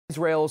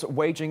Israel's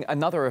waging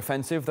another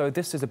offensive, though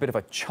this is a bit of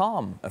a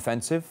charm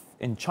offensive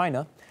in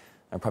China.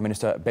 Prime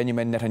Minister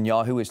Benjamin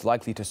Netanyahu is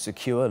likely to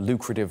secure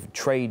lucrative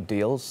trade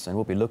deals and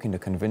will be looking to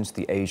convince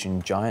the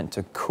Asian giant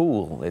to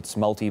cool its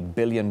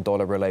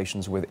multi-billion-dollar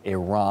relations with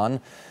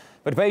Iran.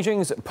 But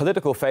Beijing's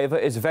political favour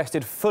is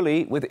vested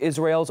fully with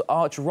Israel's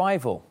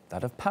arch-rival,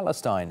 that of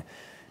Palestine.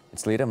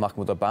 Its leader,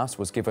 Mahmoud Abbas,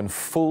 was given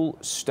full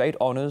state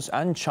honours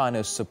and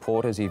China's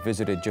support as he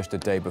visited just a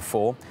day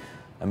before.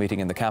 A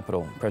meeting in the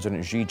capital,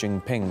 President Xi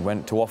Jinping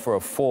went to offer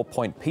a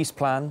four-point peace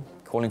plan,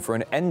 calling for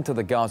an end to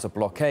the Gaza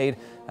blockade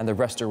and the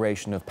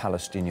restoration of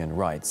Palestinian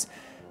rights.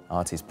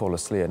 RT's Paula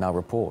Sleer now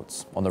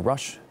reports on the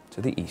rush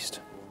to the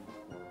east.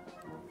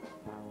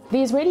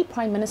 The Israeli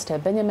Prime Minister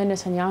Benjamin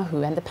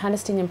Netanyahu and the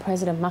Palestinian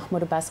President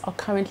Mahmoud Abbas are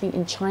currently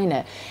in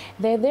China.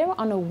 They're there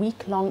on a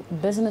week-long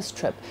business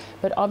trip,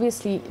 but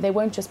obviously they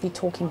won't just be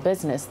talking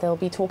business, they'll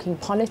be talking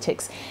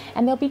politics,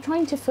 and they'll be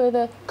trying to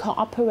further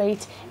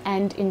cooperate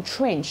and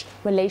entrench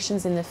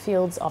relations in the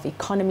fields of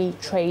economy,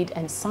 trade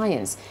and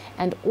science,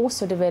 and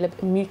also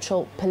develop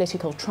mutual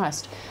political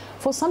trust.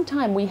 For some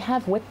time, we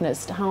have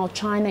witnessed how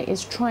China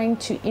is trying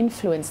to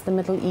influence the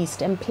Middle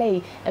East and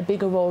play a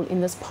bigger role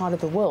in this part of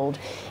the world.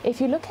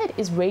 If you look at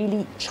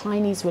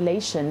Israeli-Chinese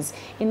relations,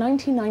 in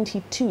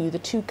 1992, the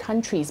two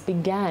countries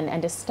began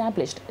and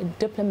established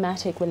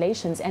diplomatic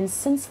relations, and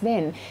since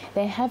then,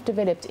 they have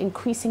developed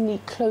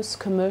increasingly close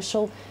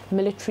commercial,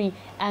 military,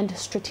 and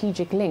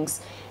strategic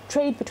links.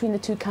 Trade between the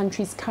two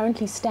countries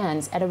currently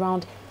stands at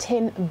around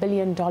 $10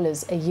 billion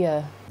a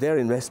year. Their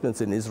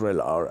investments in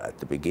Israel are at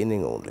the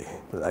beginning only.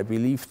 But I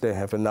believe they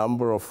have a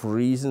number of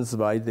reasons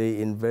why they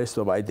invest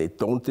or why they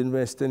don't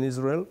invest in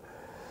Israel.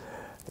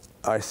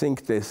 I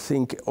think they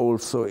think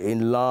also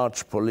in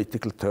large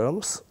political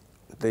terms.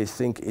 They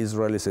think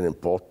Israel is an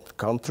important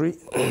country.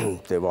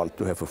 They want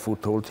to have a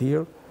foothold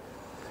here.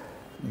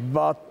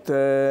 But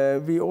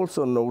we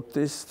also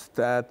noticed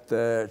that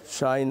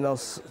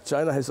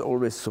China has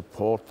always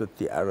supported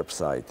the Arab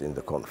side in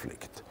the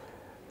conflict,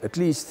 at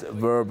least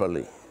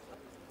verbally.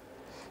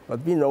 But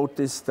we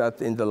noticed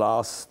that in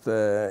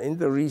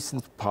the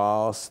recent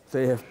past,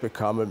 they have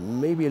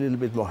become maybe a little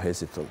bit more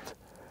hesitant.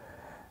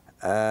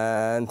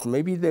 And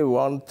maybe they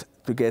want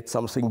to get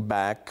something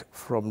back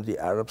from the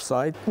Arab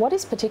side. What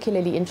is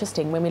particularly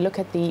interesting when we look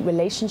at the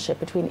relationship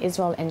between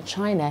Israel and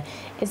China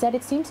is that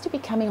it seems to be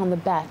coming on the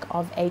back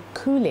of a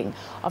cooling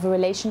of a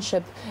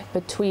relationship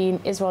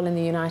between Israel and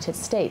the United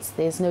States.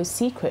 There's no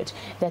secret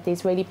that the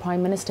Israeli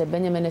Prime Minister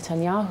Benjamin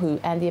Netanyahu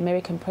and the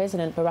American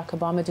President Barack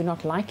Obama do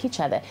not like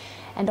each other.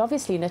 And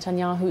obviously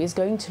Netanyahu is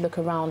going to look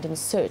around and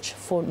search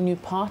for new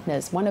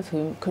partners, one of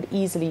whom could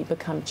easily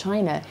become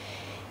China.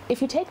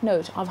 If you take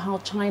note of how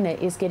China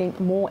is getting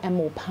more and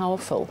more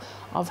powerful,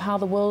 of how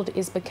the world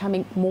is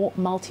becoming more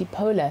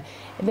multipolar,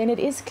 then it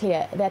is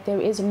clear that there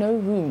is no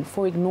room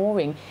for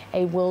ignoring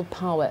a world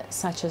power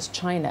such as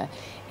China.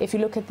 If you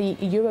look at the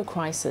Euro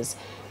crisis,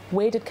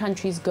 where did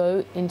countries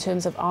go in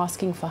terms of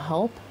asking for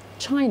help?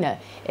 China.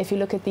 If you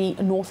look at the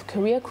North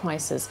Korea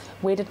crisis,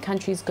 where did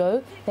countries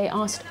go? They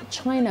asked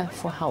China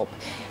for help.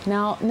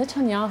 Now,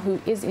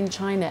 Netanyahu is in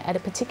China at a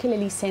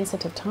particularly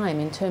sensitive time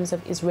in terms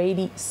of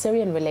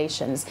Israeli-Syrian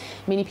relations.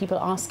 Many people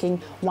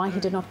asking why he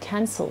did not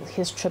cancel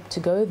his trip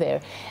to go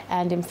there,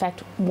 and in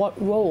fact, what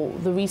role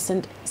the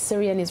recent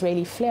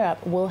Syrian-Israeli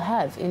flare-up will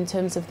have in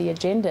terms of the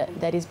agenda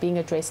that is being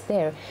addressed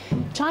there.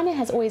 China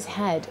has always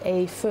had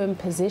a firm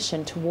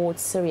position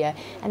towards Syria,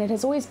 and it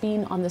has always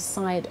been on the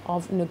side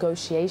of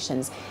negotiation.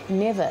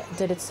 Never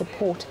did it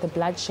support the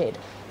bloodshed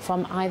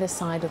from either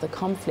side of the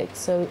conflict.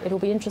 So it will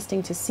be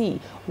interesting to see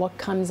what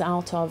comes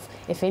out of,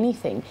 if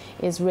anything,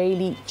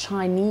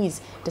 Israeli-Chinese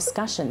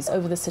discussions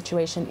over the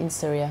situation in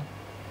Syria.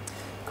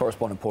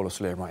 Correspondent Paula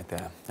Sleer right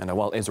there. And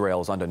while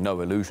Israel is under no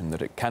illusion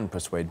that it can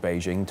persuade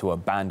Beijing to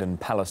abandon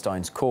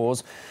Palestine's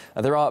cause,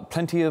 there are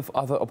plenty of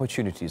other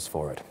opportunities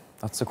for it.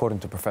 That's according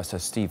to Professor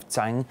Steve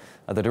Tsang,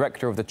 the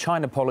director of the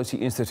China Policy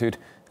Institute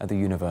at the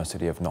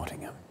University of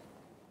Nottingham.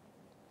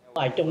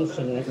 I don't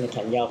think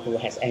Netanyahu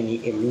has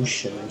any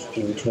illusions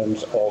in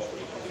terms of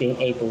being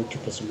able to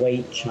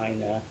persuade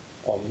China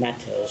on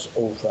matters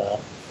over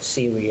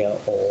Syria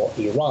or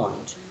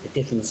Iran. The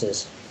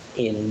differences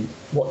in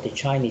what the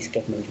Chinese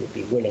government would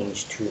be willing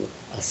to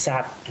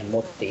accept and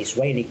what the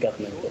Israeli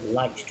government would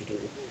like to do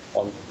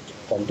on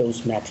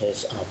those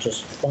matters are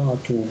just far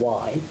too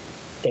wide.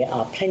 There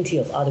are plenty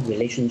of other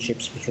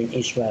relationships between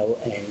Israel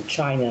and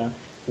China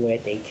where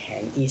they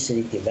can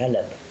easily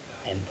develop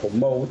and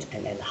promote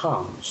and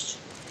enhance.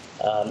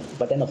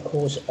 But then, of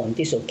course, on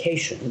this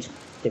occasion,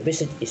 the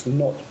visit is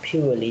not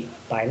purely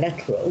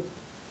bilateral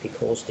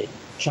because the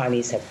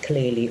Chinese have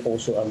clearly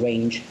also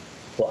arranged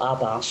for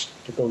Abbas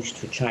to go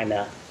to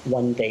China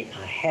one day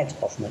ahead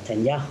of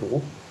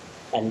Netanyahu.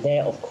 And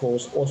there, of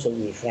course, also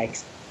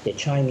reflects the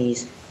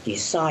Chinese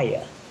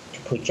desire to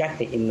project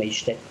the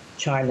image that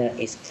China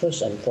is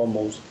first and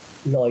foremost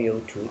loyal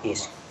to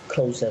its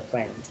closer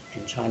friend,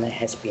 and China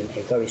has been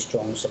a very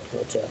strong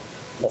supporter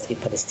of the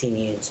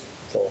Palestinians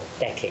for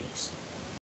decades.